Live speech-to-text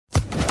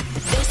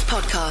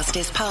podcast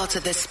is part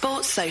of the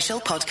Sports Social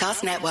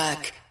Podcast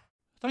Network.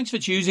 Thanks for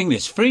choosing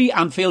this free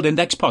Anfield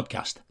Index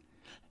podcast.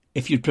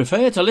 If you'd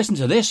prefer to listen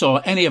to this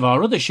or any of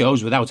our other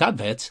shows without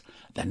adverts,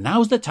 then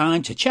now's the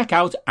time to check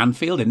out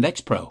Anfield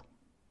Index Pro.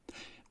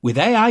 With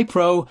AI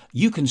Pro,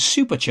 you can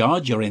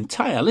supercharge your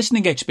entire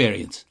listening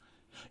experience.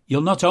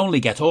 You'll not only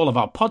get all of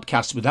our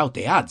podcasts without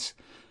the ads,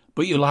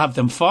 but you'll have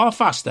them far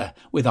faster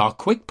with our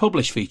Quick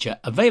Publish feature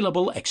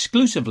available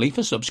exclusively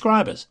for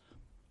subscribers.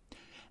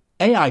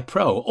 AI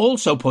Pro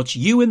also puts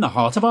you in the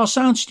heart of our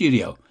sound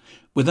studio,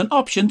 with an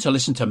option to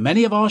listen to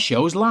many of our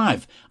shows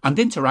live and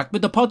interact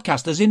with the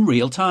podcasters in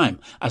real time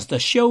as the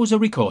shows are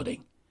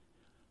recording.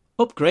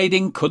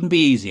 Upgrading couldn't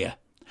be easier.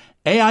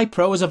 AI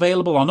Pro is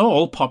available on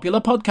all popular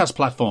podcast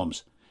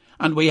platforms,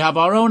 and we have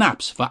our own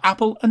apps for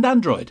Apple and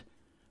Android.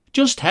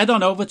 Just head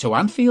on over to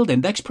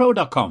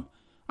AnfieldIndexPro.com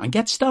and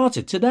get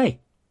started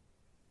today.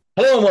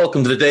 Hello and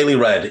welcome to the Daily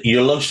Red,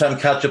 your lunchtime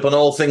catch-up on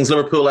all things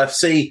Liverpool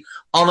FC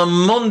on a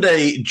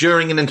Monday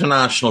during an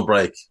international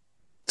break.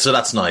 So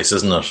that's nice,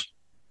 isn't it?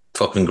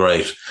 Fucking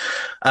great.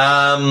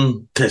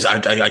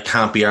 I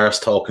can't be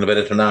arsed talking about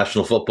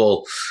international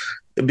football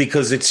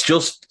because it's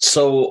just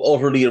so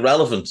utterly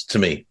irrelevant to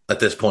me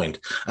at this point.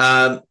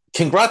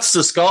 Congrats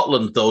to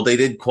Scotland, though. They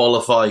did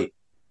qualify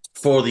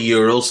for the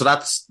Euros, so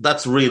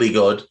that's really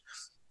good.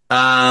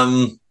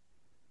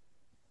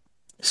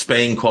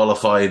 Spain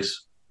qualified.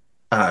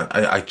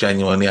 I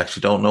genuinely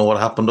actually don't know what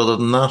happened other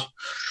than that.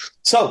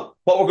 So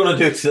what we're going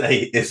to do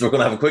today is we're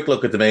going to have a quick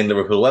look at the main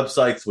Liverpool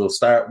websites. We'll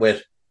start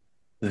with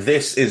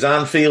This is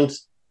Anfield.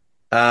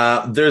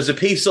 There's a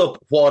piece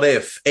up, what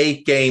if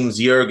 8 games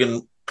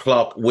Jurgen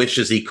Klopp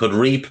wishes he could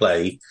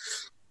replay.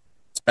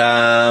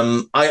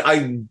 It's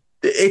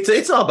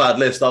not a bad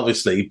list,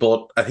 obviously,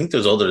 but I think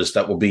there's others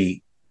that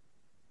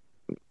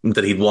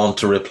he'd want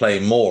to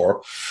replay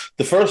more.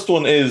 The first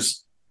one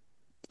is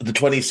the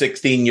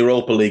 2016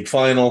 Europa League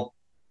final.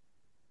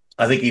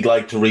 I think he'd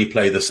like to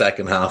replay the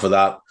second half of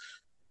that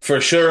for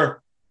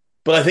sure.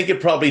 But I think it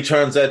probably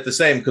turns out the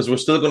same because we're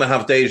still going to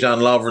have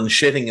Dejan Lovren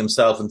shitting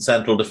himself in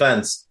central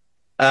defence.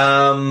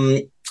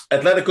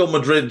 Atletico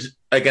Madrid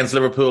against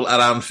Liverpool at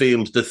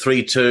Anfield, the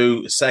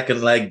 3-2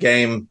 second leg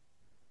game.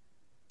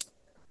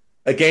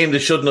 A game that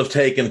shouldn't have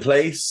taken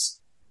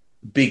place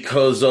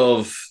because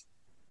of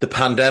the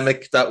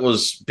pandemic that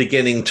was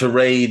beginning to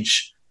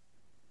rage.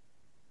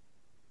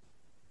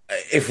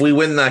 If we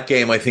win that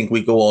game, I think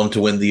we go on to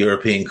win the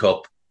European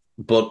Cup.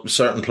 But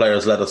certain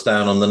players let us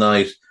down on the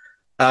night.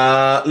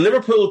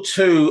 Liverpool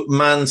 2,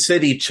 Man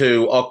City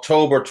 2,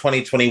 October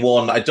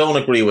 2021. I don't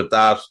agree with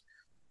that.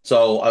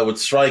 So I would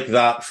strike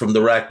that from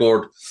the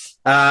record.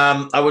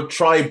 I would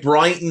try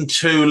Brighton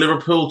 2,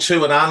 Liverpool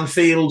 2 at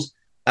Anfield.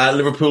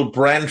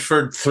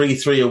 Liverpool-Brentford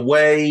 3-3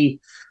 away.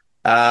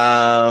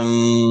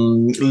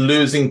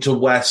 Losing to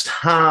West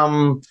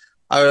Ham.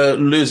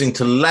 Losing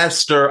to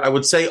Leicester. I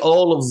would say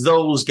all of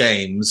those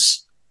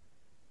games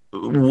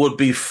would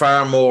be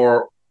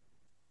far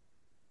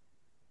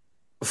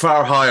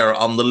higher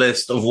on the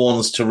list of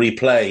ones to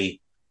replay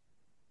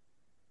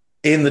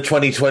in the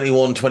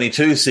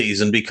 2021-22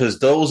 season because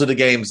those are the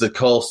games that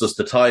cost us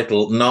the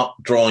title, not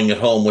drawing it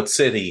home with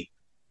City.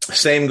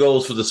 Same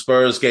goes for the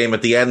Spurs game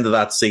at the end of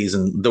that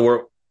season. There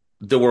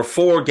were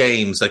 4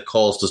 games that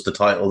cost us the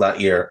title that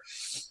year.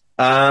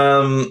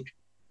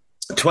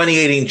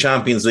 2018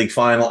 Champions League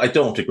final, I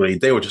don't agree.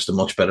 They were just a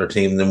much better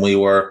team than we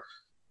were.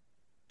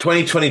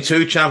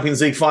 2022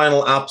 Champions League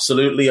final,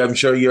 absolutely. I'm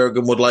sure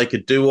Jurgen would like a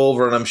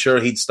do-over, and I'm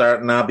sure he'd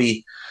start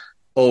Naby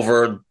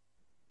over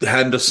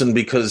Henderson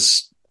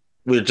because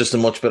we're just a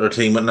much better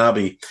team with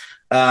Naby.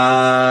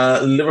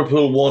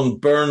 Liverpool won,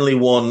 Burnley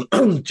won,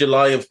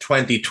 July of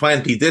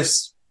 2020.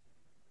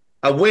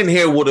 A win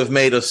here would have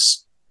made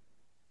us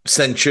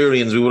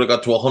Centurions. We would have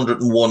got to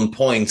 101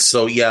 points.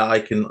 So yeah,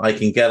 I can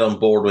get on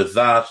board with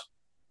that.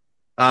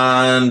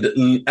 And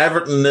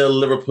Everton 0,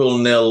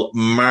 Liverpool 0,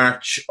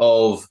 March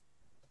of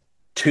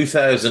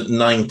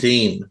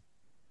 2019.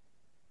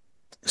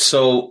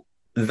 So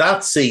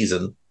that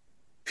season,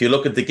 if you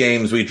look at the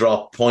games we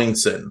dropped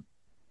points in,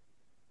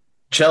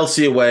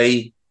 Chelsea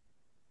away,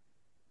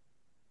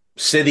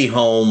 City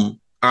home,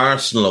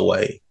 Arsenal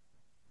away.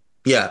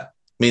 Yeah, I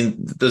mean,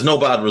 there's no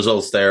bad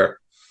results there.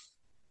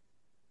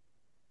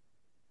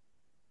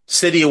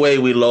 City away,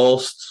 we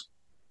lost.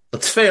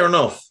 That's fair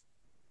enough.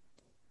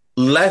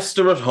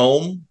 Leicester at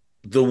home,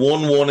 the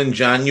 1-1 in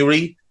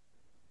January.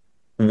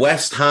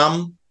 West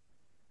Ham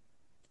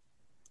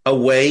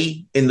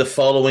away in the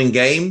following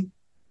game.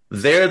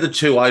 They're the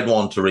 2 I'd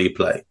want to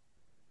replay.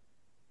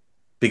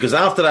 Because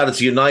after that,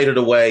 it's United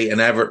away and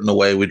Everton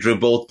away. We drew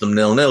both of them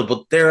 0-0,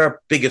 but they're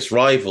our biggest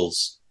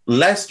rivals.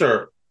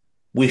 Leicester,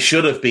 we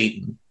should have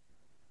beaten.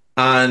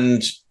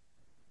 And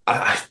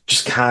I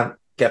just can't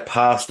get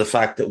past the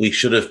fact that we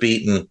should have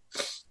beaten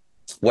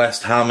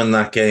West Ham in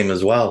that game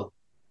as well.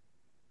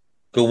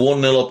 Go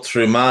 1-0 up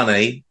through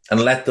Mane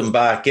and let them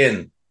back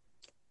in.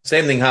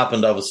 Same thing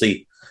happened,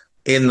 obviously,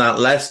 in that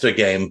Leicester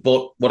game.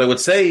 But what I would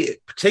say,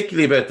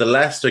 particularly about the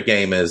Leicester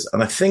game is,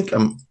 and I think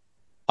I'm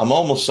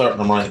almost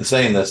certain I'm right in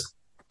saying this,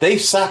 They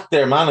sacked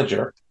their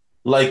manager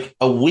like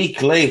a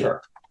week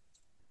later.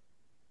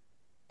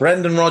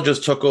 Brendan Rodgers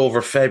took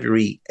over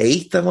February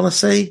 8th, I want to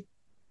say.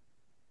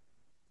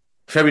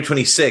 February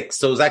 26th.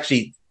 So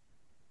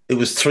it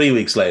was 3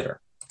 weeks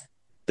later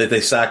that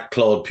they sacked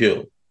Claude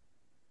Puel.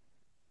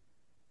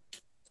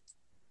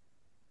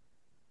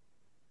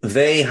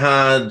 They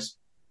had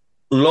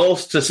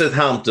lost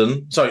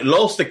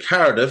to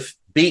Cardiff,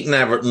 beaten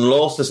Everton,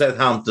 lost to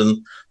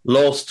Southampton,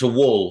 lost to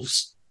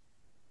Wolves.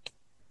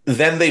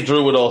 Then they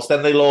drew with us.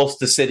 Then they lost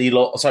to City,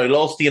 lost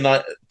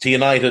to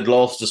United,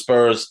 lost to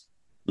Spurs,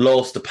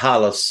 lost to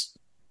Palace,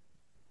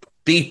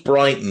 beat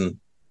Brighton,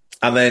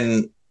 and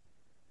then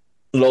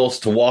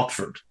lost to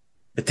Watford.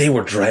 But they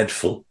were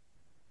dreadful.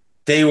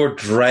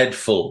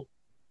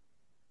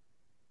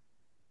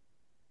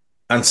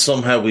 And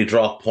somehow we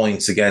dropped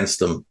points against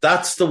them.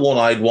 That's the one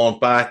I'd want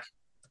back,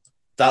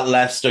 that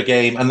Leicester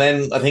game. And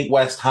then I think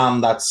West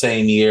Ham that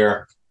same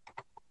year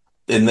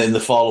in the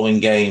following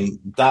game.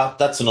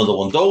 That's another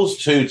one. Those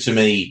two, to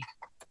me,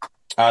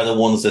 are the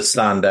ones that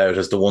stand out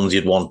as the ones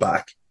you'd want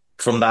back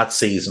from that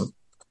season.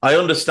 I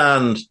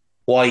understand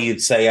why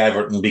you'd say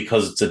Everton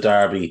because it's a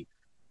derby.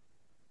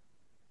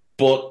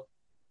 But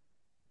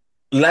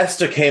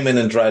Leicester came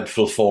in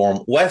dreadful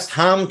form. West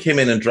Ham came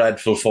in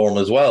dreadful form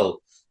as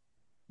well.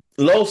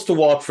 Lost to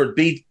Watford,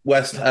 beat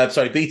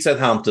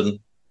Southampton,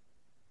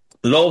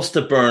 lost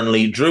to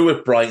Burnley, drew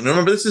at Brighton.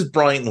 Remember, this is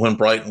Brighton when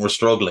Brighton were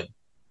struggling.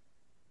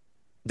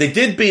 They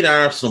did beat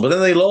Arsenal, but then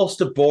they lost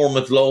to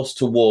Bournemouth, lost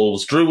to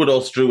Wolves, drew with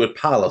us, drew at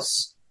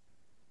Palace.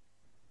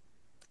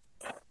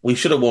 We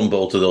should have won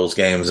both of those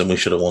games and we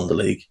should have won the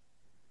league.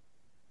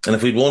 And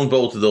if we'd won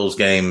both of those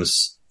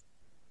games,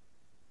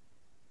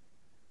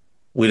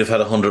 we'd have had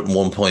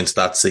 101 points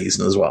that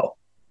season as well.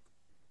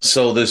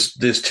 So there's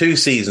 2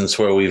 seasons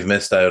where we've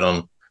missed out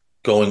on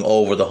going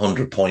over the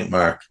 100-point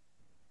mark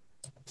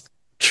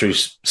through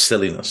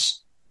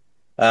silliness.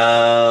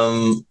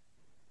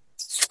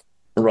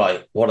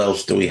 Right, what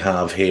else do we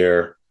have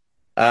here?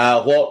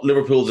 What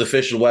Liverpool's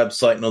official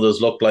website and others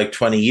looked like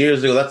 20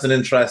 years ago. That's an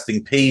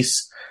interesting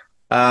piece.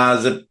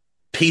 There's a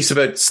piece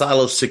about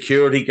Salah's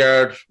security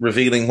guard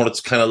revealing what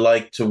it's kind of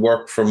like to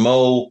work for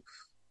Mo.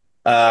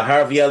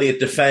 Harvey Elliott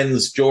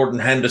defends Jordan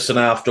Henderson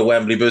after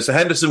Wembley boo. So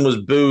Henderson was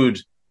booed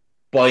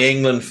by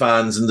England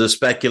fans, and there's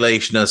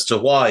speculation as to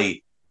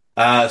why.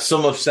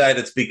 Some have said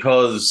it's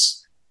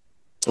because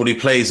he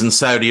plays in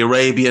Saudi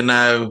Arabia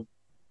now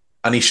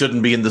and he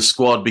shouldn't be in the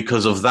squad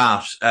because of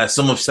that.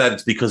 Some have said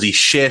it's because he's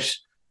shit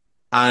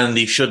and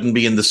he shouldn't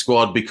be in the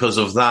squad because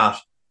of that.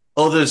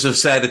 Others have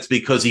said it's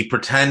because he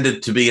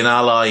pretended to be an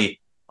ally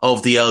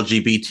of the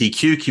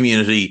LGBTQ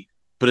community,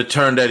 but it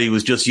turned out he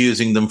was just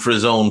using them for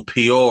his own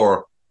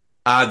PR.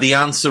 The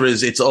answer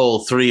is it's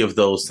all 3 of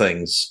those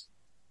things.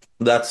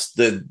 That's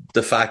the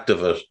fact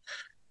of it.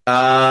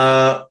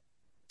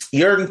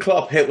 Jurgen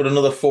Klopp hit with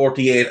another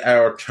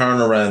 48-hour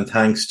turnaround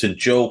thanks to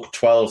joke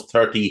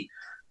 12:30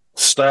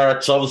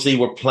 starts. Obviously,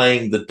 we're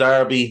playing the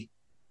derby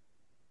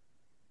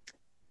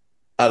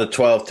at a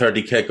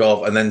 12:30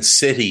 kickoff, and then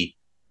City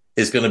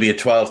is going to be a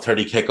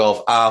 12:30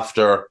 kickoff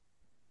after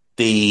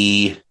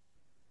the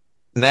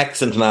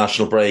next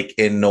international break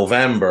in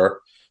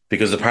November,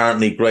 because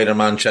apparently Greater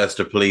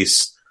Manchester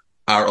Police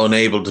are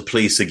unable to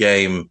police a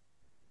game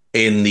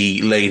in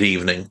the late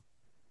evening.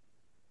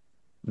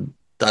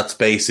 That's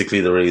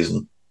basically the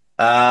reason.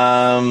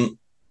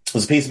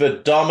 There's a piece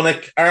about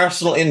Dominic.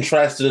 Arsenal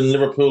interested in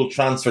Liverpool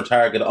transfer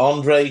target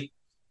Andre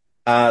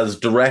as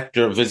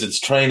director visits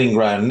training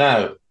ground.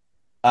 Now,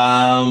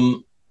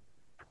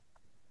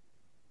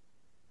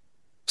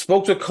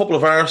 spoke to a couple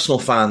of Arsenal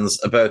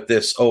fans about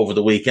this over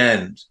the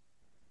weekend,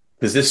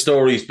 because this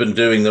story's been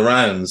doing the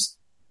rounds.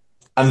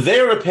 And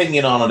their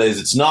opinion on it is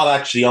it's not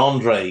actually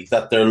Andre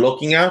that they're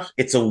looking at,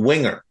 it's a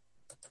winger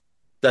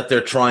that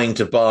they're trying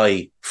to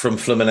buy from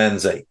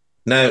Fluminense.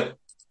 Now,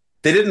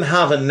 they didn't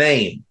have a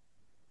name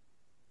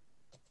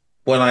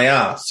when I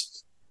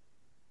asked,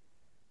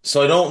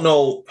 so I don't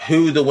know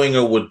who the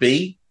winger would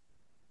be,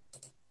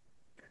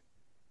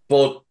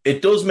 but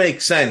it does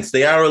make sense.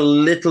 They are a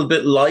little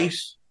bit light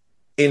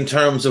in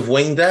terms of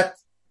wing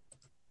depth,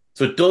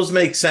 so it does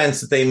make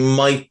sense that they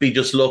might be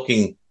just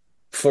looking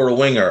for a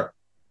winger.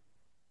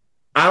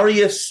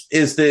 Arias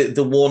is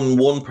the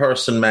one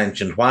person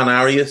mentioned, Juan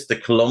Arias, the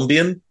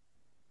Colombian,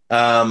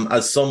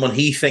 as someone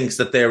he thinks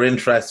that they're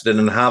interested in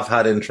and have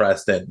had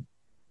interest in.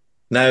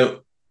 Now,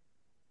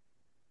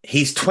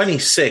 he's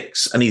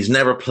 26 and he's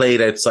never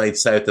played outside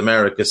South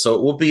America, so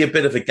it would be a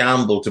bit of a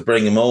gamble to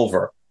bring him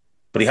over.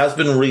 But he has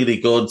been really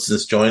good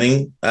since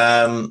joining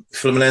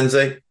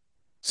Fluminense,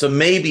 so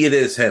maybe it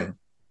is him.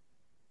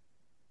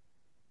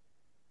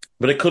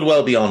 But it could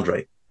well be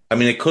Andre. I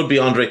mean, it could be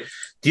Andre.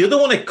 The other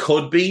one it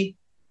could be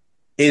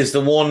is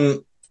the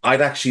one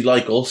I'd actually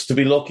like us to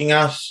be looking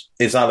at,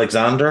 is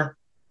Alexander.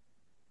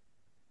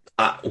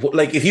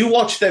 Like, if you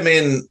watch them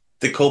in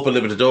the Copa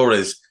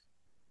Libertadores,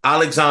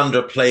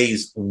 Alexander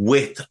plays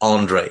with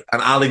Andre,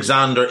 and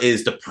Alexander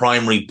is the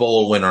primary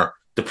ball winner,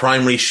 the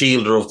primary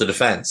shielder of the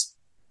defence.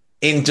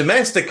 In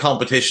domestic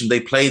competition, they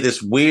play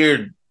this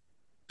weird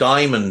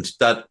diamond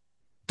that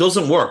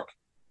doesn't work.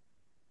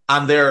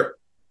 And they're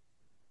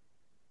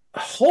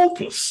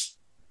hopeless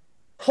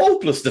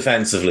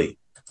defensively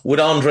with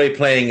Andre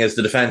playing as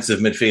the defensive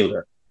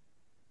midfielder.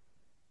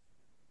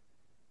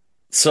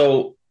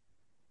 So,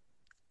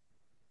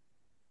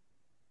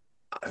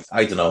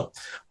 I don't know.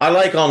 I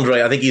like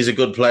Andre. I think he's a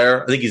good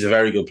player. I think he's a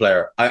very good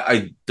player.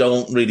 I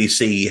don't really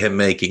see him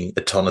making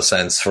a ton of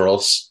sense for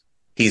us.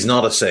 He's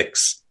not a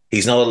 6.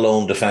 He's not a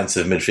lone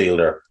defensive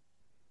midfielder.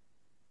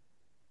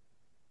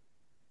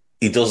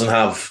 He doesn't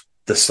have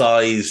the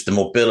size, the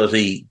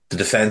mobility, the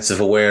defensive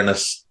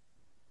awareness.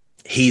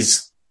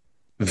 He's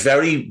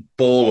very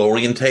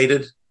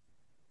ball-orientated.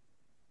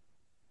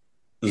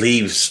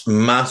 Leaves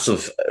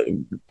massive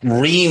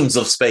reams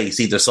of space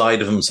either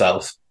side of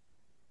himself.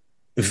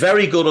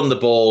 Very good on the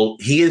ball.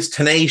 He is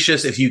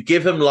tenacious. If you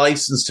give him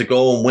license to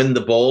go and win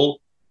the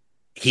ball,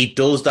 he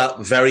does that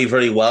very,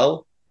 very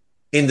well.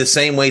 In the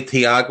same way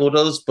Thiago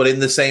does, but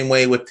in the same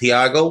way with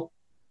Thiago,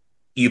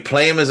 you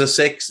play him as a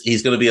 6,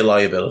 he's going to be a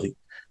liability.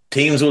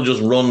 Teams will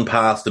just run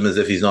past him as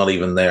if he's not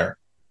even there.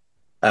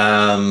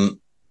 I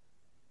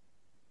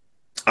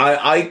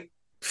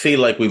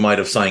feel like we might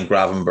have signed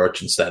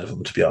Gravenberch instead of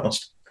him, to be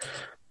honest.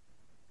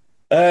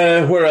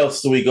 Where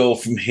else do we go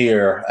from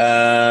here?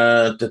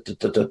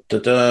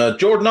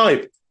 Jordan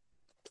Ibe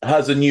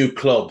has a new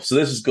club, so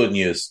this is good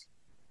news.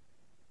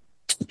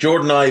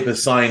 Jordan Ibe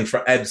has signed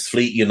for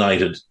Ebbsfleet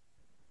United.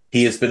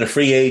 He has been a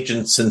free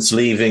agent since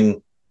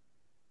leaving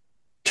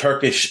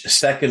Turkish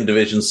second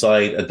division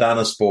side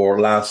Adanaspor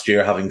last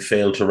year, having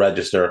failed to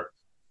register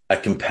a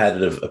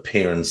competitive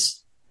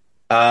appearance.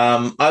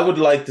 I would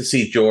like to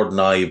see Jordan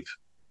Ibe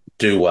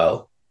do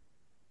well.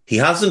 He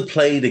hasn't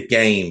played a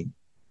game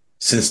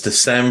since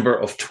December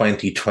of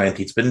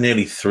 2020. It's been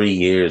nearly 3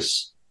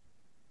 years.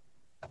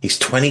 He's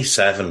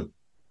 27.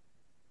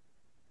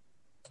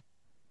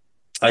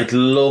 I'd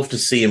love to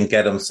see him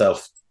get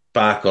himself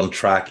back on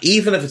track,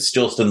 even if it's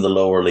just in the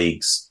lower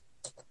leagues.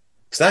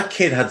 Because that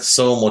kid had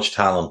so much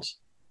talent.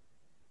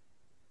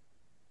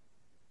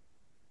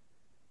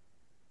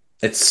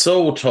 It's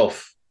so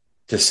tough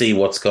to see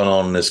what's gone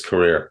on in his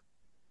career.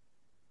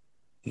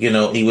 You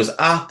know, he was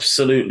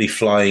absolutely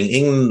flying.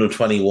 England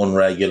 21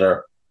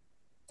 regular.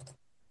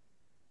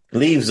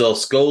 Leaves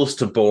us, goes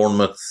to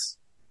Bournemouth.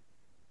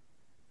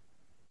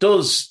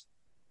 Does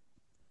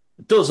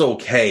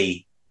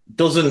okay.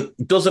 Doesn't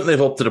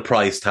live up to the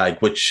price tag,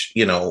 which,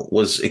 you know,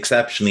 was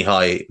exceptionally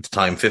high at the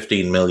time,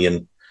 15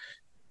 million.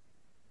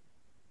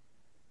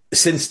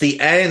 Since the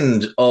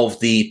end of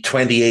the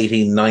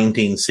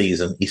 2018-19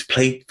 season, he's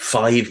played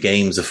 5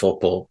 games of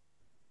football.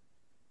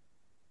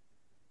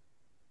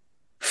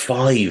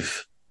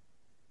 5.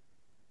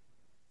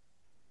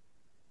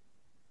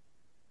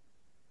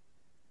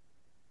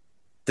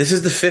 This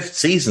is the 5th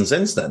season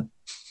since then.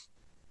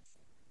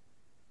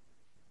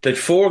 Played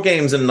 4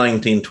 games in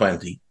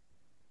 1920.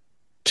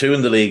 2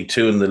 in the league,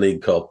 2 in the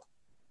League Cup.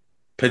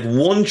 Played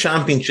 1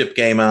 championship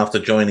game after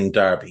joining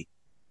Derby.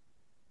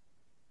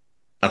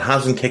 And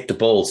hasn't kicked a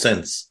ball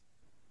since.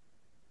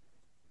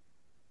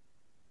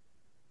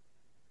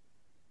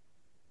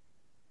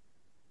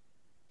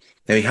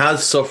 Now, he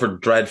has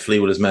suffered dreadfully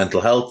with his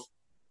mental health.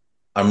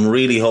 I'm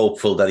really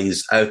hopeful that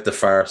he's out the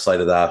far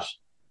side of that.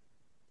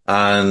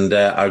 And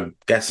I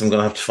guess I'm going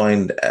to have to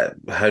find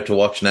how to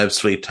watch an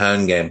Ebbsfleet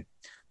Town game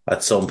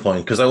at some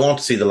point, because I want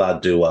to see the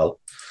lad do well.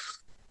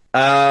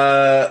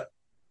 Right,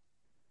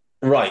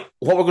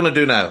 what we're going to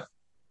do now.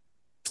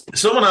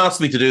 Someone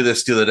asked me to do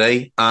this the other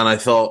day, and I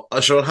thought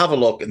I should have a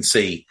look and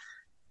see.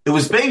 It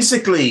was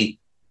basically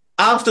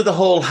after the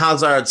whole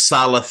Hazard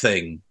Salah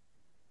thing,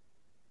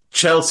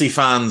 Chelsea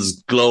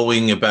fans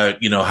glowing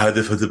about, you know, how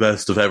they've had the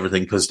best of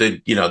everything because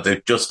they, you know,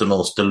 they're just the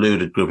most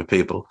deluded group of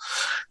people.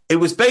 It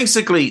was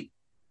basically,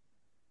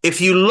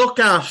 if you look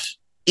at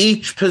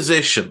each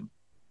position,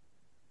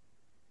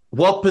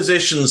 what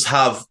positions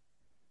have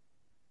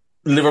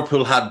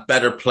Liverpool had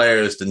better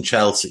players than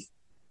Chelsea?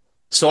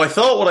 So I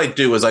thought what I'd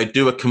do is I'd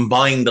do a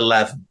combined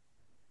 11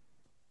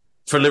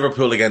 for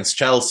Liverpool against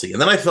Chelsea. And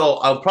then I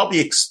thought I'll probably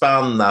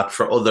expand that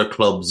for other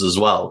clubs as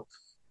well.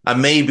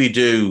 And maybe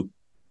do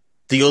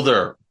the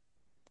other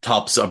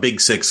tops or big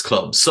 6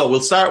 clubs. So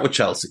we'll start with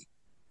Chelsea.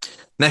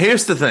 Now,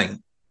 here's the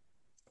thing.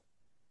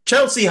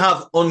 Chelsea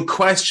have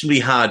unquestionably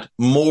had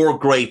more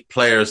great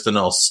players than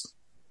us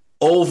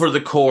over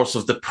the course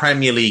of the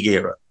Premier League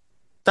era.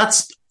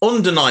 That's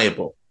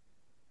undeniable.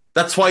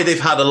 That's why they've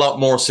had a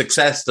lot more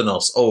success than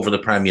us over the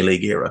Premier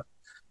League era.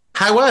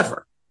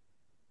 However,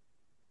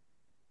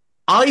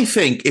 I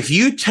think if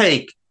you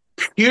take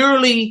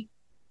purely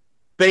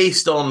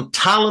based on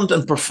talent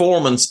and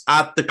performance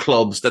at the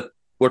clubs that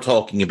we're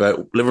talking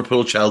about,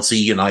 Liverpool, Chelsea,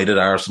 United,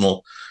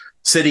 Arsenal,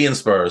 City and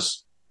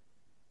Spurs,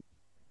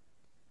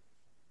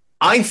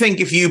 I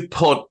think if you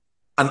put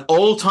an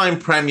all-time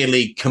Premier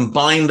League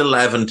combined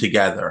 11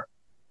 together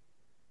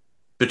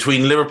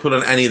between Liverpool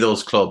and any of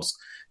those clubs,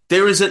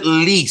 there is at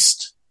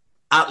least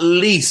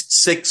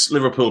 6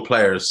 Liverpool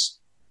players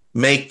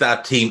make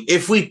that team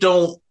if we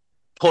don't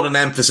put an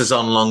emphasis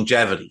on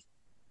longevity.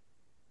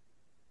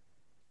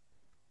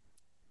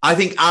 I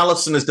think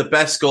Alisson is the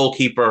best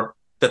goalkeeper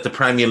that the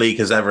Premier League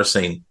has ever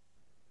seen.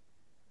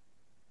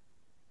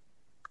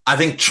 I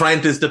think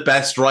Trent is the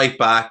best right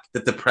back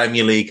that the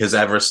Premier League has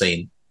ever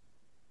seen.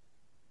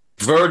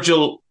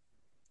 Virgil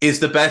is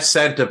the best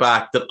centre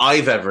back that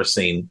I've ever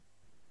seen.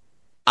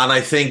 And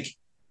I think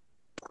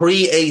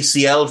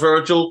pre-ACL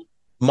Virgil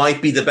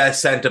might be the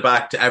best centre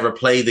back to ever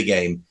play the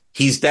game.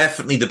 He's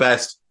definitely the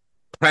best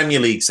Premier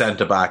League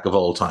centre back of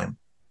all time.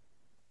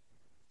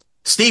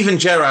 Steven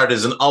Gerrard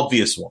is an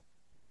obvious one.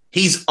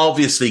 He's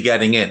obviously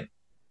getting in.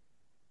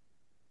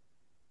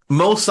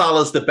 Mo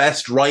Salah's the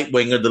best right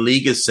winger the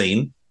league has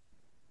seen.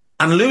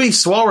 And Luis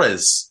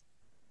Suarez,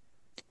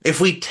 if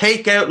we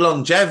take out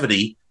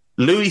longevity,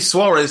 Luis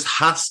Suarez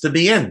has to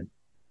be in.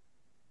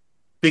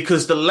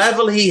 Because the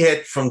level he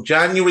hit from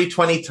January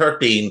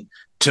 2013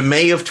 to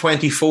May of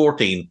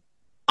 2014,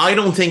 I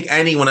don't think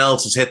anyone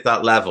else has hit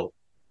that level.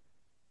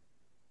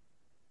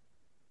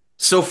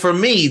 So for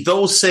me,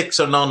 those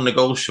 6 are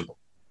non-negotiable.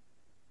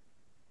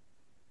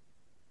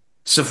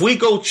 So if we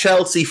go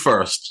Chelsea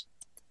first,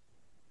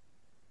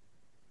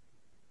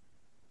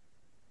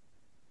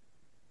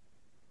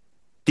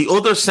 the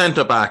other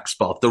centre-back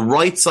spot, the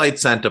right side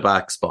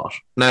centre-back spot.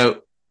 Now,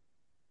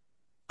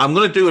 I'm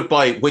going to do it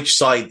by which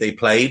side they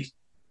played.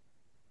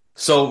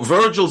 So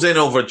Virgil's in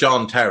over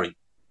John Terry.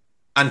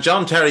 And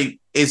John Terry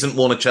isn't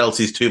one of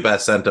Chelsea's 2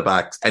 best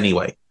centre-backs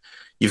anyway.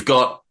 You've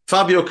got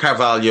Fabio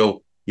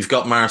Carvalho, you've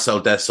got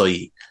Marcel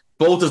Desailly.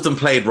 Both of them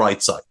played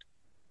right side.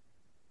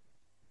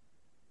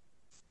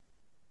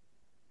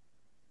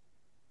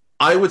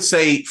 I would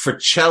say for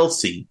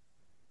Chelsea,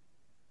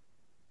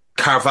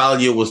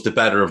 Carvalho was the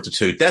better of the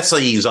 2.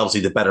 Desailly is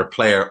obviously the better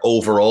player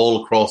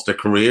overall across their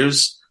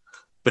careers,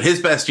 but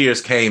his best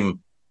years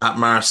came at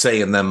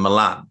Marseille and then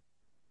Milan.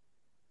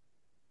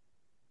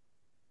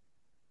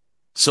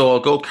 So I'll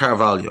go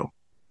Carvalho.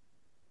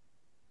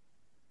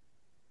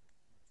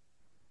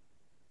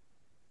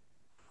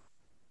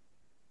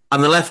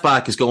 And the left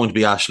back is going to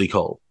be Ashley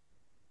Cole.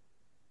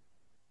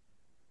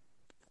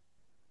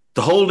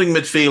 The holding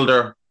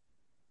midfielder,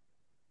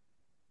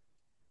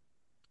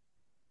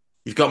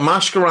 you've got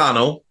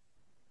Mascherano,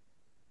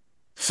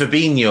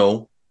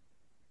 Fabinho,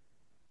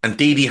 and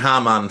Didi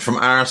Hamann from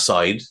our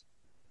side.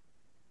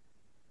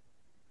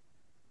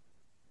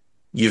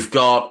 You've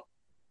got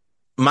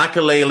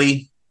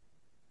Makelele,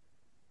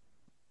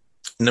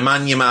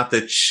 Nemanja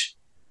Matic,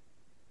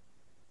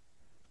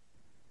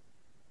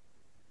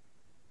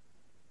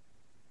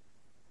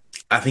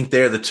 I think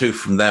they're the 2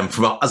 from them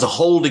as a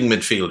holding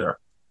midfielder.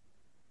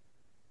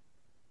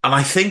 And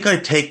I think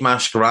I'd take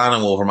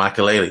Mascherano over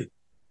Makelele.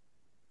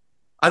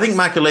 I think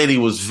Makelele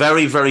was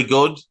very, very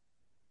good,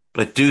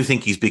 but I do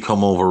think he's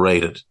become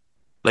overrated.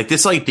 Like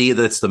this idea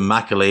that it's the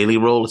Makelele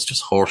role, it's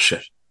just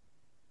horseshit.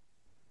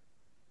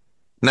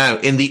 Now,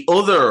 in the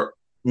other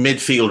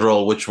midfield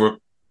role, which we're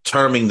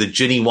terming the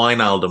Ginny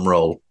Wijnaldum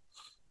role,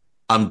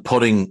 I'm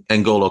putting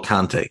N'Golo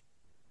Kante.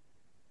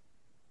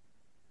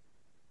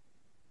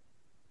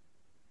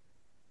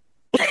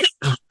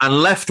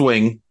 And left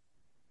wing,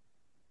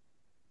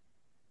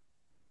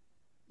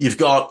 you've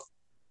got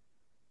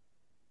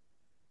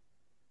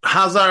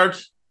Hazard,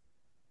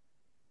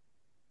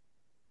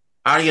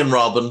 Arjen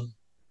Robben,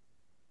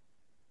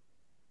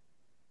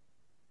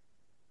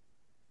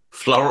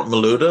 Florent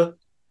Malouda.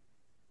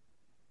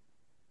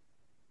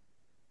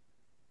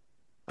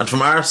 And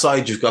from our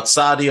side, you've got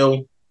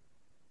Sadio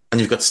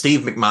and you've got Steve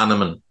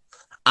McManaman.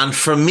 And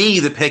for me,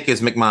 the pick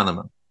is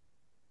McManaman.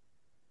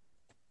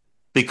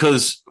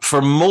 Because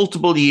for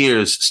multiple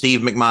years, Steve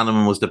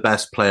McManaman was the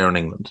best player in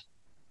England.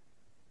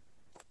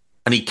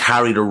 And he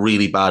carried a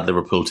really bad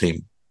Liverpool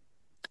team.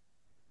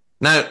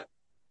 Now,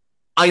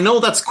 I know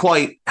that's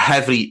quite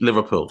heavy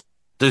Liverpool.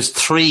 There's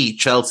 3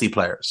 Chelsea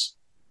players.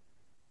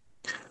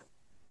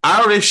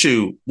 Our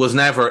issue was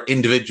never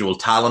individual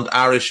talent.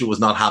 Our issue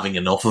was not having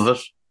enough of it.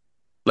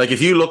 Like,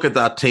 if you look at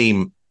that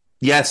team,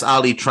 yes,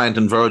 Ali, Trent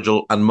and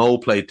Virgil and Mo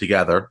played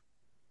together.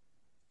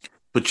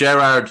 But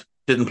Gerrard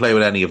didn't play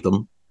with any of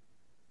them.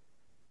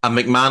 And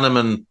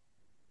McManaman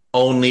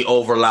only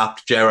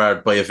overlapped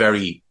Gerrard by a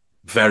very,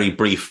 very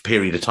brief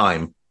period of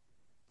time.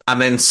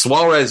 And then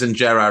Suarez and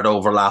Gerrard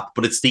overlap,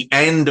 but it's the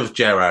end of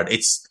Gerrard.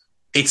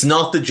 It's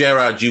not the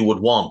Gerrard you would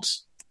want.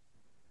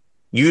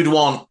 You'd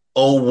want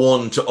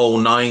 01 to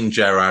 09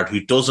 Gerrard,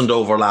 who doesn't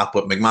overlap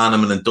with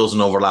McManaman and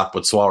doesn't overlap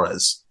with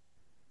Suarez.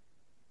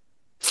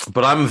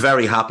 But I'm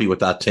very happy with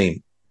that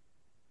team.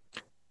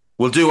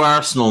 We'll do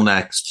Arsenal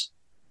next.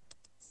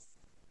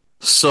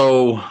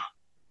 So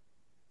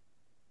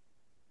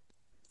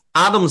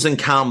Adams and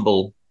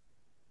Campbell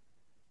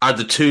are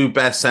the 2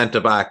 best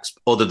centre-backs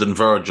other than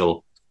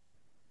Virgil.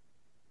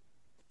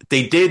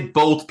 They did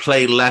both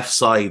play left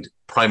side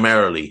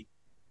primarily.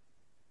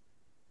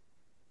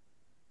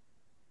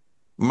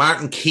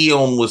 Martin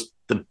Keown was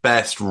the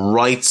best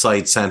right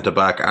side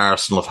centre-back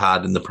Arsenal have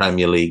had in the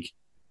Premier League.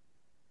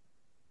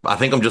 I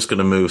think I'm just going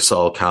to move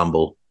Sol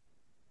Campbell.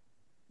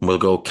 We'll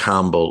go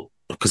Campbell,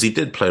 because he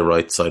did play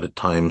right side at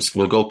times.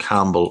 We'll go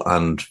Campbell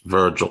and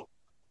Virgil.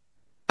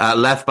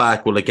 Left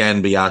back will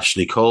again be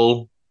Ashley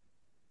Cole.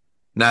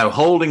 Now,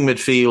 holding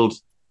midfield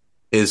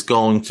is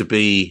going to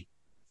be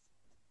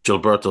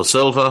Gilberto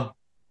Silva.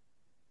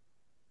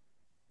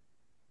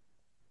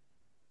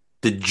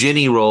 The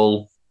Ginny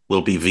role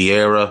will be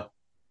Vieira,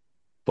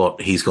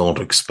 but he's going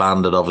to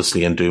expand it,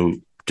 obviously, and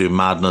do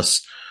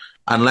madness.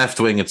 And left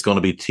wing, it's going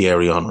to be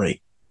Thierry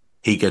Henry.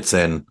 He gets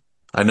in.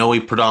 I know he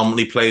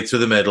predominantly played through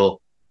the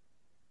middle,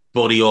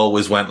 but he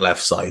always went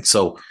left side.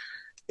 So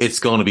it's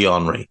going to be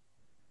Henry.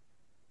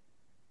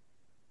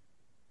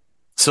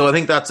 So I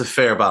think that's a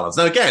fair balance.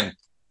 Now, again,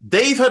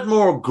 they've had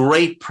more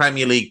great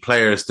Premier League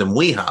players than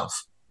we have,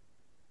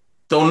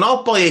 though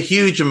not by a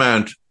huge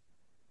amount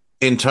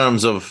in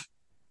terms of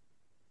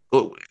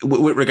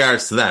with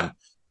regards to them.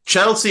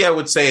 Chelsea, I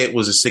would say it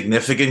was a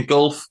significant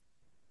gulf.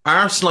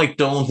 Arsenal, I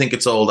don't think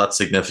it's all that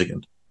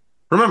significant.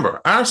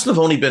 Remember, Arsenal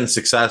have only been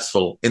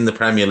successful in the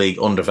Premier League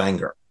under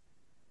Wenger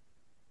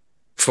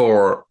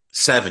for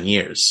 7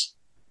 years.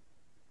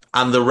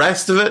 And the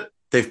rest of it,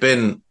 they've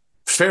been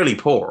fairly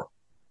poor.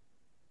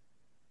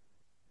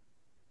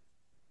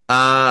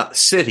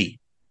 City.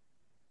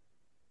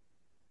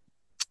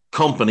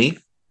 Company.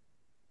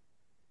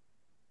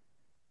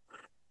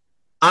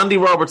 Andy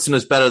Robertson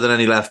is better than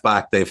any left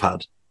back they've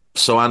had.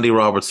 So Andy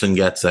Robertson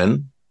gets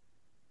in.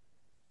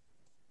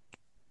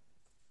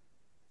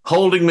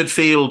 Holding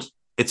midfield,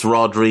 it's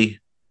Rodri.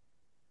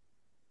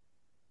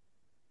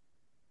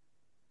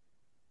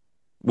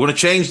 We're going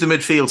to change the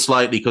midfield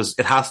slightly because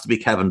it has to be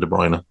Kevin De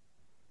Bruyne.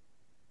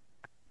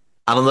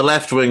 And on the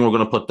left wing, we're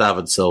going to put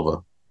David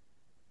Silva.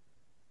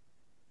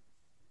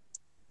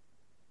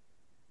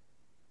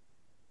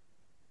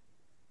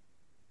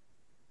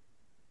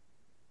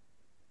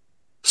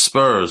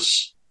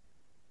 Spurs.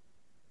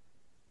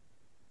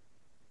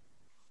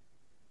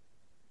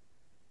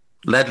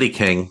 Ledley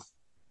King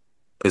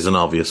is an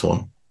obvious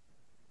one.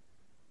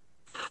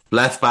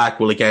 Left back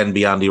will again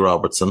be Andy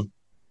Robertson.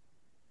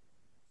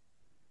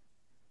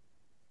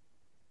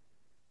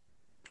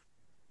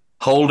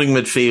 Holding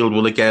midfield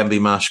will again be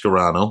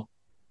Mascherano.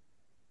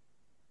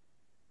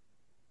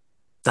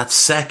 That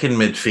second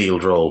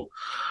midfield role.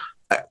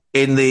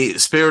 In the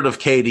spirit of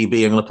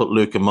KDB, I'm going to put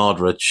Luka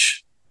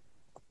Modric.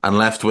 And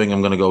left wing,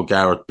 I'm going to go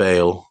Gareth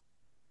Bale.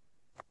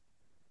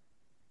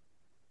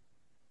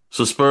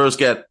 So Spurs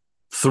get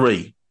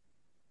 3.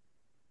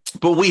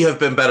 But we have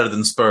been better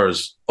than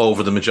Spurs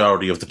over the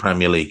majority of the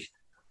Premier League.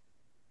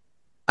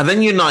 And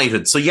then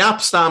United. So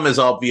Jaap Stam is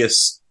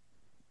obvious.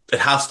 It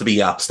has to be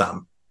Jaap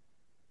Stam.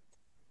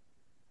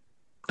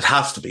 It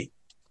has to be.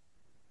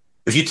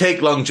 If you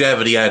take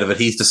longevity out of it,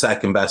 he's the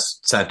second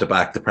best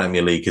centre-back the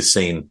Premier League has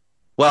seen.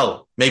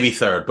 Well, maybe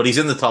third, but he's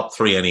in the top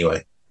 3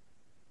 anyway.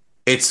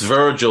 It's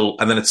Virgil,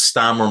 and then it's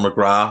Stam or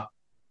McGrath.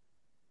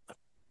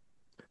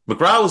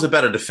 McGrath was a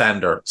better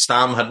defender.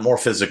 Stam had more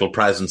physical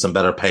presence and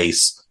better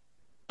pace.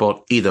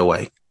 But either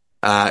way,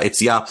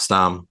 it's Jaap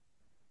Stam.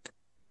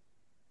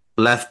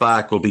 Left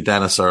back will be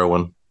Dennis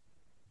Irwin.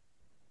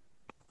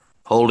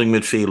 Holding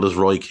midfield is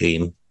Roy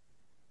Keane.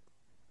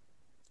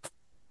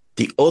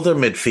 The other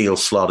midfield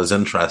slot is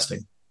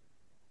interesting.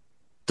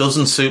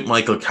 Doesn't suit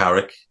Michael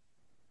Carrick.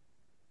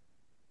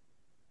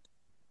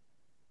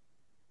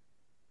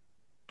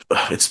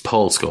 It's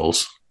Paul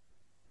Scholes.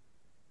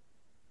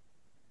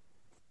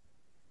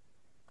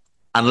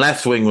 And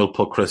left wing will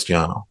put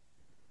Cristiano.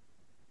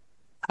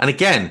 And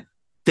again,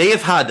 they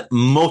have had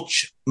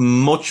much,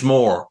 much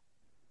more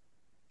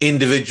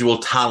individual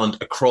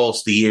talent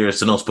across the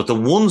years than us. But the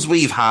ones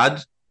we've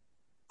had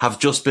have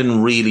just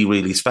been really,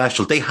 really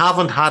special. They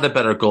haven't had a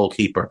better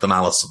goalkeeper than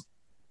Alisson.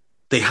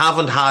 They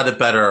haven't had a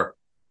better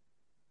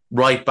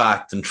right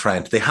back than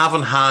Trent. They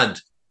haven't had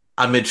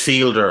a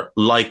midfielder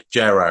like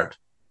Gerrard.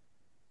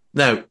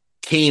 Now,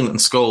 Keane and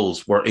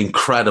Scholes were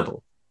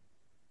incredible.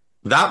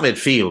 That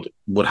midfield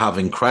would have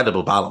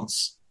incredible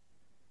balance.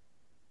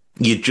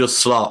 You'd just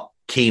slot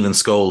Keane and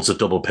Scholes a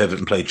double pivot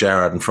and play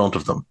Gerrard in front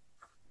of them.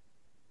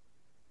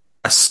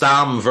 A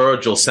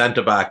Stam-Virgil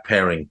centre-back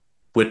pairing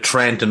with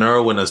Trent and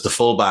Irwin as the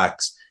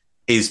fullbacks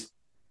is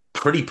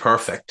pretty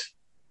perfect.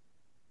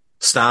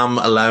 Stam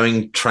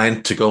allowing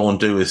Trent to go and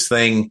do his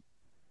thing.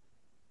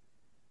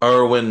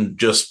 Irwin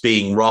just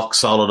being rock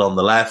solid on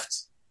the left.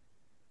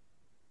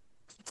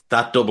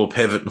 That double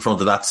pivot in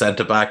front of that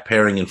centre-back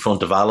pairing in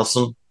front of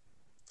Alisson.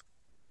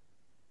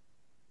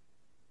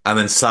 And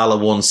then Salah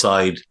one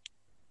side,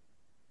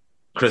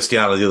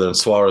 Cristiano the other, and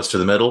Suarez to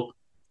the middle,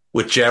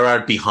 with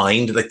Gerrard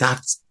behind. Like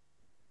that's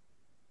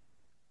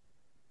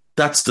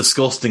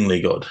disgustingly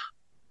good.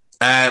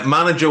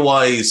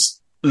 Manager-wise,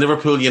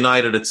 Liverpool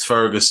United, it's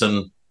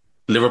Ferguson.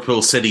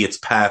 Liverpool City, it's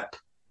Pep.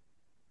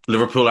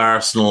 Liverpool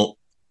Arsenal,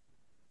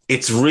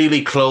 it's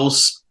really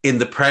close. In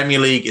the Premier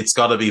League, it's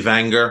got to be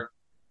Wenger.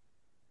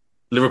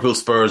 Liverpool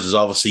Spurs is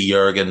obviously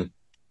Jurgen.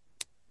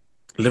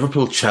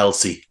 Liverpool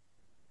Chelsea.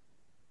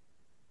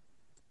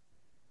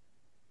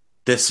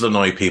 This will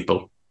annoy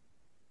people.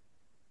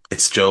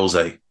 It's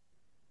Jose.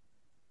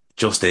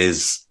 Just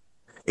is.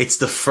 It's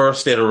the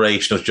first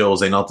iteration of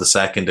Jose, not the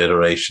second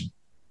iteration.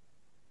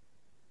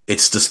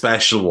 It's the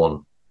special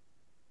one.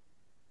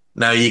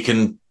 Now you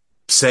can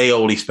say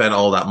Ole spent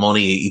all that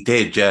money. He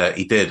did, yeah,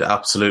 he did,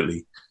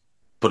 absolutely.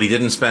 But he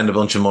didn't spend a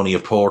bunch of money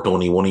at Porto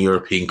when he won a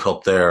European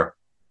Cup there.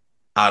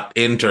 At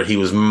Inter, he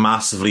was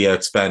massively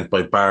outspent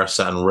by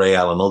Barca and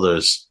Real and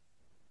others,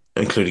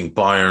 including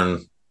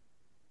Bayern,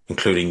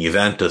 including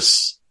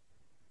Juventus,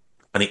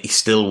 and he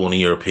still won a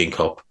European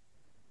Cup.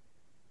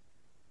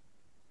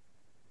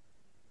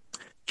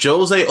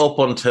 Jose, up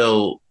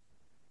until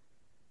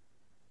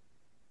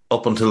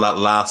that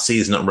last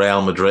season at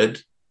Real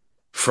Madrid,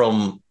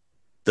 from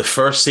the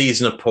first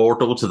season at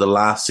Porto to the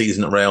last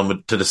season at Real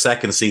Madrid, to the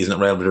second season at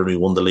Real Madrid, we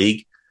won the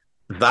league.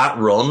 That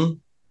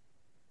run,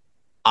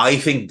 I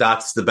think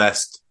that's the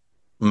best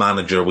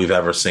manager we've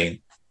ever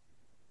seen.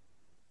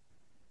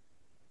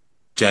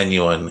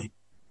 Genuinely.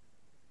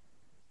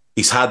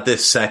 He's had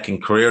this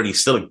second career, and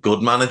he's still a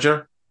good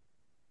manager,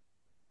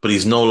 but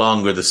he's no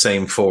longer the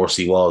same force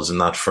he was in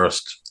that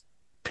first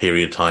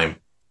period of time.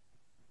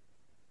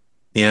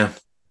 Yeah.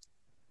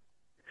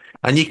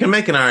 And you can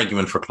make an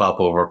argument for Klopp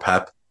over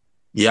Pep.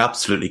 You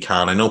absolutely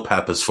can. I know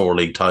Pep has 4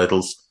 league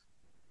titles,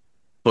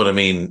 but I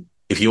mean,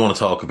 if you want to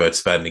talk about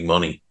spending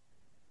money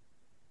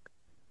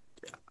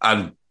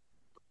and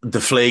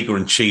the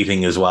flagrant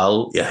cheating as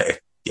well, yeah,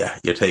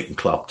 you're taking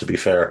Klopp, to be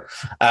fair.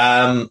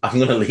 I'm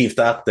going to leave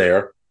that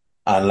there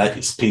and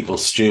let people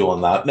stew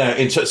on that.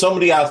 Now,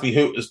 somebody asked me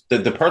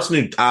the person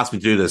who asked me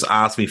to do this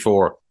asked me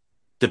for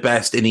the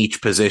best in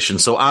each position.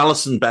 So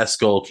Alisson, best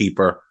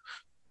goalkeeper.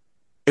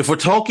 If we're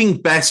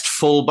talking best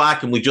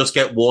fullback and we just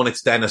get one,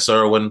 it's Dennis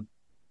Irwin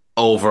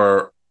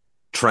over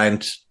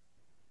Trent.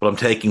 But I'm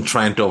taking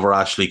Trent over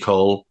Ashley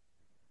Cole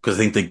because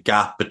I think the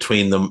gap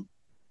between them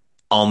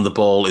on the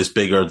ball is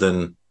bigger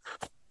than...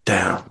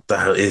 Damn, the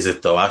hell is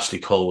it though? Ashley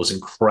Cole was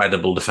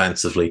incredible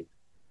defensively.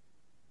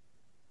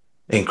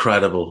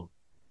 Incredible.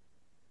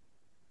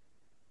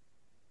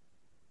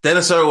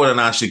 Dennis Irwin and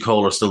Ashley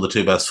Cole are still the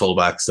 2 best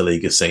fullbacks the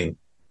league has seen.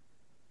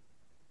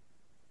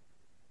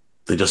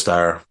 They just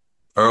are.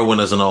 Irwin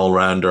is an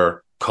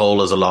all-rounder.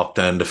 Cole is a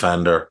lockdown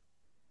defender.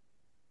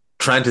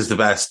 Trent is the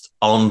best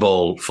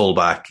on-ball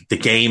fullback the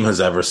game has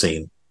ever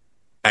seen.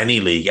 Any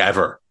league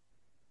ever.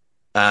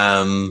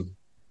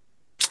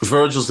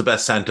 Virgil's the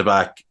best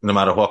centre-back, no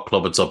matter what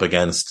club it's up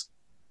against.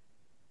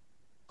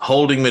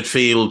 Holding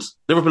midfield,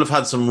 Liverpool have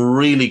had some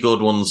really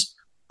good ones,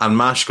 and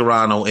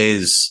Mascherano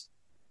is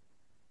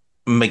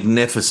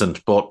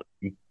magnificent, but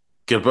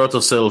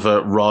Gilberto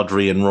Silva,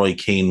 Rodri and Roy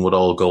Keane would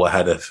all go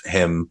ahead of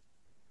him.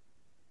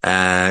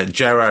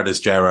 Gerrard is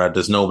Gerrard.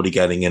 There's nobody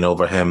getting in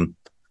over him.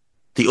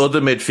 The other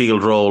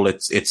midfield role,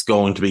 it's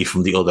going to be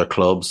from the other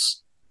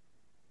clubs.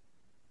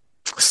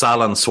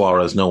 Salah and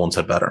Suarez, no one's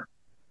had better.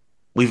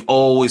 We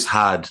always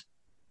had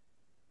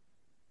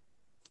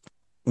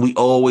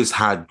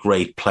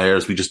great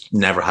players. We just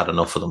never had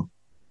enough of them.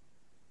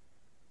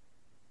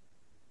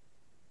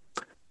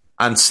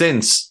 And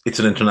since it's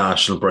an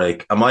international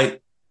break, I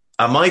might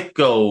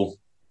go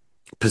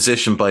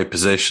position by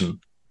position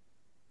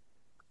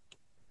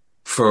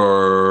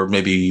for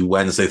maybe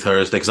Wednesday,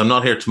 Thursday, because I'm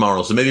not here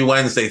tomorrow. So maybe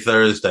Wednesday,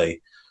 Thursday,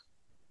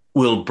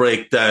 we'll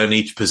break down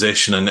each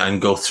position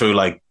and go through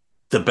like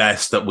the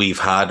best that we've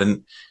had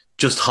and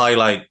just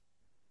highlight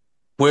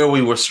where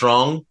we were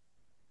strong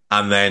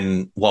and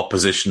then what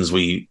positions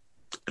we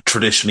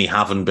traditionally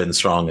haven't been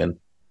strong in.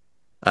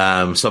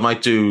 So I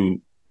might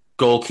do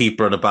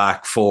goalkeeper and a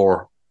back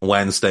for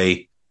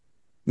Wednesday,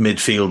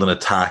 midfield and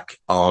attack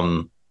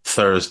on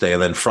Thursday,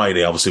 and then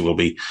Friday, obviously, we'll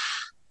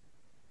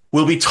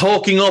be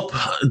talking up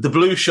the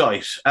blue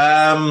shite.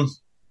 On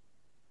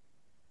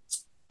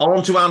to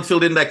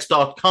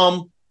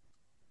AnfieldIndex.com.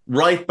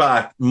 Right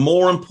back,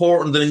 more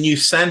important than a new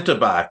centre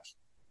back.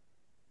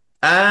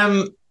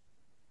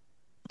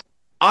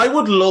 I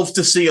would love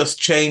to see us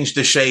change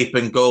the shape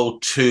and go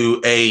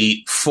to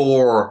a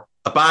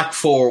back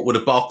 4 with a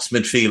box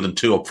midfield and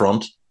 2 up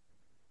front,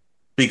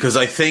 because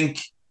I think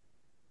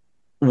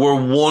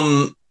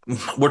we're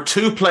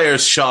 2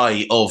 players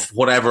shy of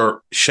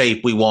whatever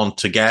shape we want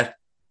to get.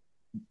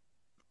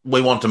 We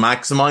want to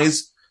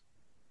maximise.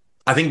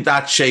 I think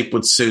that shape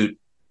would suit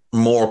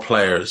more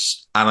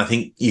players, and I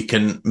think you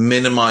can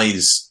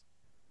minimise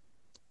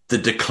the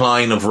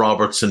decline of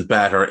Robertson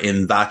better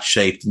in that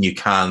shape than you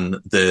can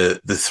the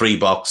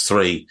 3-box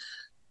 3.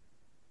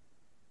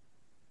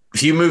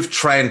 If you move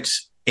Trent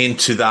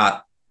into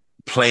that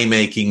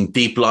playmaking,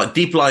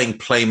 deep-lying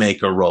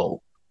playmaker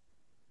role,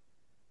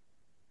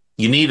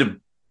 you need a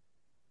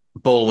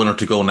ball winner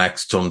to go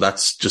next to him.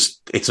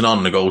 It's a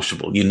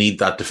non-negotiable. You need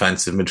that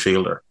defensive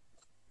midfielder.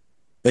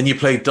 Then you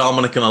play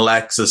Dominic and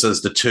Alexis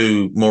as the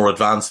 2 more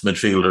advanced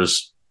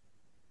midfielders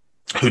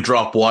who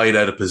drop wide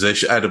out of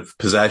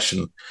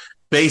possession.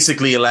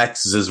 Basically,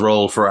 Alexis's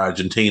role for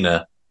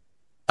Argentina.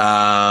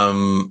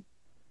 Then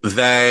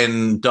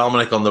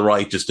Dominic on the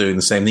right just doing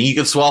the same thing. You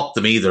can swap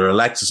them either.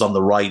 Alexis on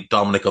the right,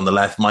 Dominic on the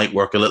left might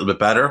work a little bit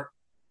better.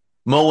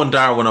 Mo and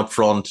Darwin up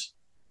front.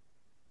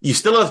 You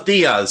still have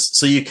Diaz,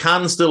 so you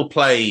can still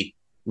play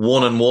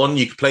 1-on-1.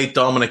 You could play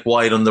Dominic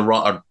wide on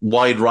the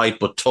wide right,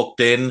 but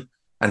tucked in,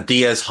 and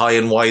Diaz high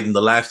and wide on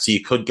the left, so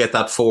you could get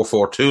that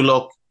 4-4-2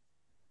 look.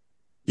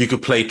 You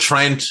could play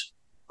Trent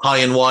high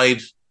and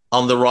wide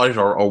on the right,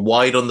 or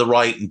wide on the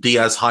right, and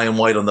Diaz high and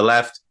wide on the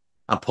left,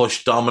 and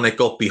push Dominic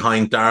up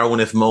behind Darwin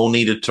if Mo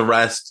needed to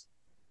rest,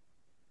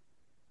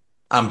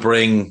 and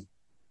bring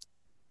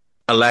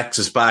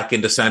Alexis back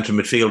into centre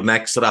midfield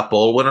next to that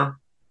ball winner.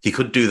 He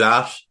could do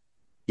that.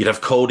 You'd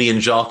have Cody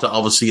and Jota,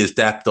 obviously, as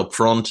depth up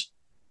front.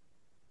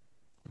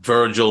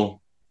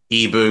 Virgil,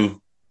 Ibu,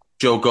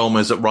 Joe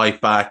Gomez at right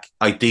back.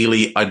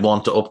 Ideally, I'd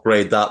want to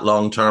upgrade that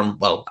long term.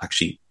 Well,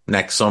 actually,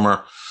 next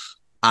summer.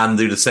 And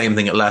do the same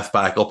thing at left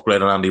back,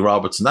 upgrade on Andy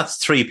Robertson. That's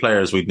 3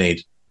 players we'd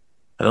need.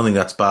 I don't think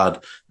that's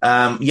bad.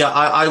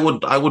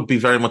 I would be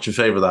very much in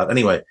favour of that.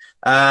 Anyway,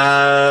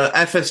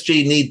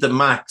 FSG need the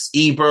Max,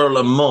 Eberl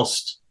and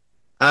Must.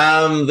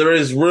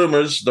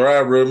 There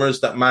are rumours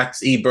that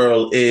Max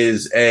Eberl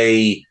is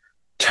a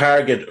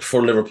target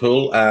for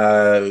Liverpool.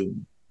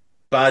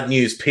 Bad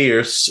News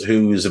Pierce,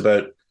 who's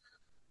about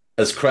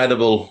as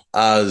credible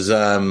as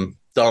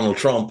Donald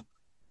Trump,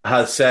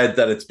 has said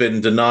that it's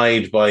been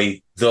denied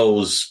by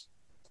those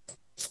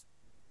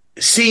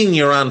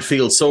senior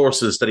Anfield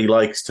sources that he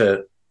likes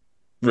to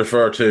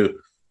refer to.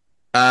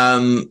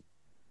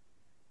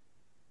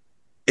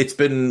 It's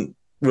been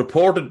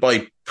reported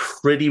by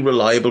pretty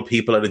reliable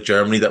people out of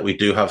Germany that we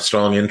do have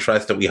strong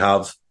interest, that we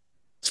have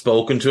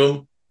spoken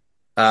to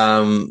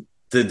him.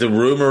 The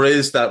rumour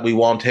is that we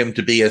want him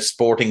to be a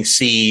Sporting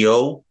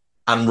CEO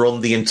and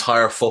run the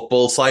entire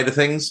football side of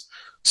things.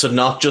 So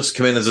not just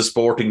come in as a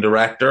sporting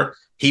director.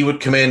 He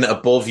would come in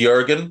above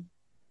Jurgen.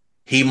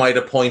 He might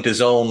appoint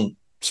his own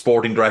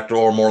sporting director,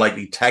 or more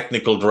likely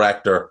technical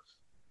director,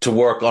 to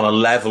work on a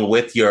level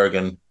with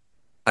Jurgen,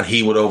 and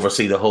he would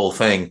oversee the whole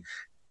thing.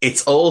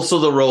 It's also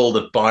the role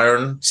that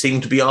Bayern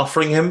seem to be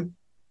offering him.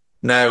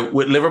 Now,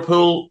 with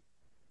Liverpool,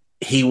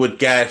 he would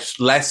get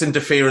less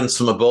interference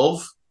from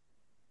above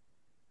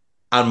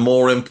and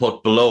more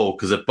input below,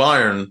 because at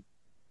Bayern,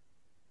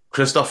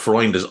 Christoph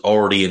Freund is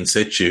already in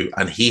situ,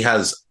 and he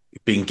has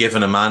been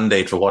given a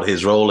mandate for what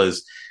his role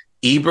is.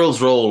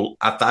 Eberl's role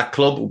at that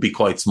club would be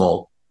quite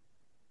small.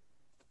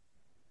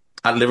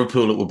 At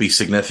Liverpool, it would be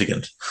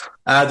significant.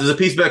 There's a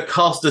piece about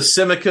Kostas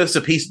Tsimikas,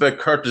 a piece about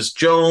Curtis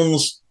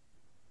Jones,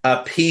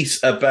 a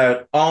piece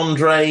about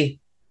Andre.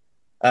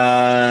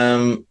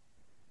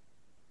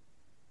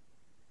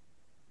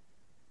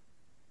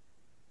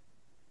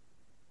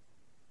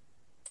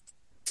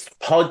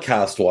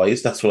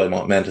 Podcast-wise, that's what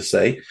I meant to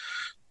say.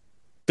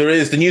 There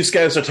is the new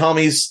Scouts or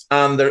Tommies,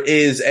 and there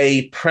is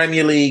a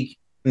Premier League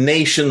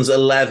Nations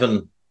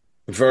 11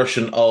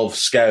 version of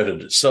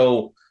Scouted.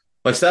 So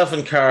myself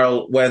and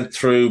Carl went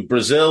through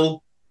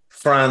Brazil,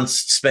 France,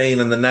 Spain,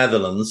 and the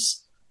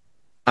Netherlands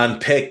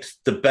and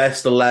picked the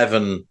best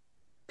 11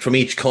 from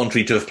each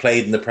country to have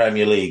played in the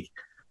Premier League.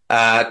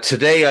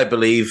 Today, I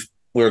believe,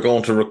 we're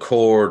going to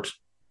record...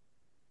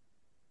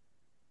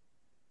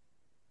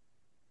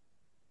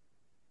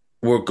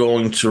 Let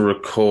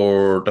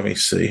me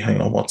see. Hang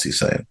on, what's he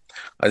saying?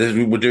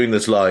 We're doing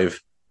this live.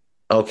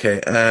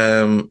 Okay.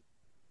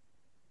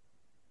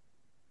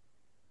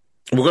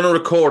 We're going to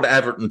record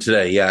Everton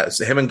today, yeah.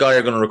 So him and Guy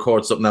are going to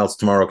record something else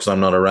tomorrow because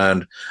I'm not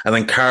around. And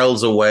then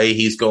Carl's away.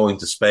 He's going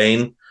to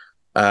Spain.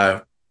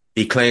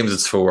 He claims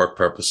it's for work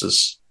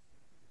purposes.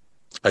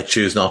 I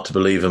choose not to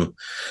believe him.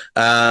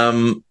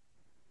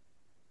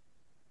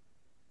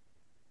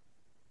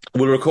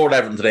 We'll record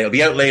Everton today. It'll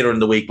be out later in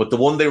the week, but the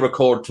one they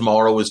record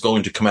tomorrow is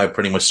going to come out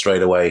pretty much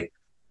straight away.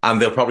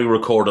 And they'll probably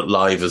record it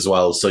live as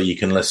well, so you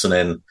can listen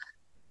in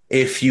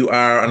if you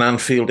are an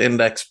Anfield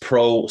Index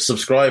Pro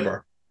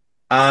subscriber.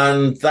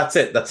 And that's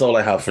it. That's all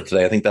I have for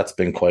today. I think that's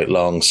been quite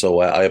long, so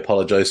I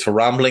apologise for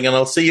rambling, and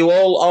I'll see you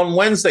all on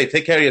Wednesday.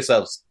 Take care of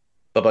yourselves.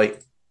 Bye-bye.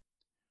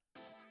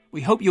 We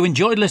hope you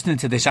enjoyed listening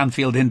to this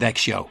Anfield Index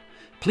show.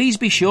 Please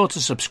be sure to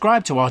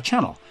subscribe to our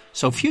channel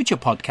so future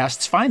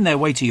podcasts find their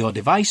way to your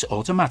device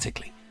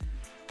automatically.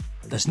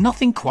 There's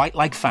nothing quite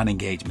like fan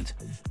engagement,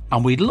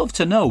 and we'd love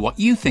to know what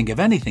you think of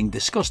anything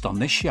discussed on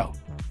this show.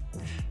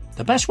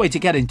 The best way to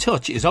get in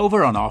touch is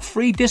over on our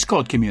free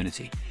Discord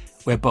community,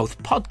 where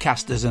both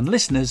podcasters and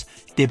listeners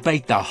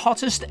debate the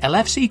hottest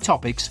LFC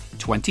topics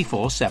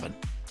 24/7.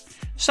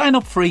 Sign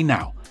up free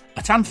now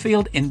at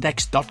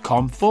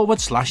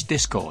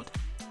AnfieldIndex.com/Discord.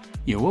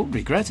 You won't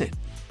regret it.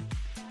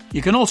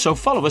 You can also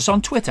follow us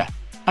on Twitter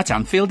at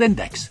Anfield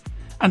Index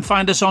and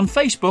find us on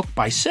Facebook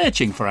by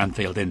searching for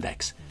Anfield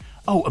Index.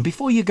 Oh, and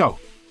before you go,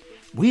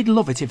 we'd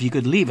love it if you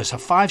could leave us a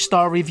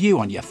 5-star review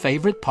on your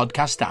favourite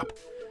podcast app.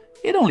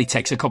 It only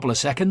takes a couple of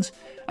seconds,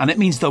 and it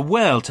means the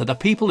world to the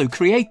people who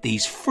create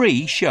these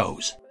free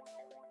shows.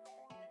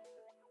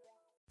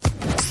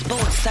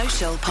 Sports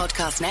Social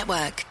Podcast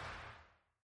Network.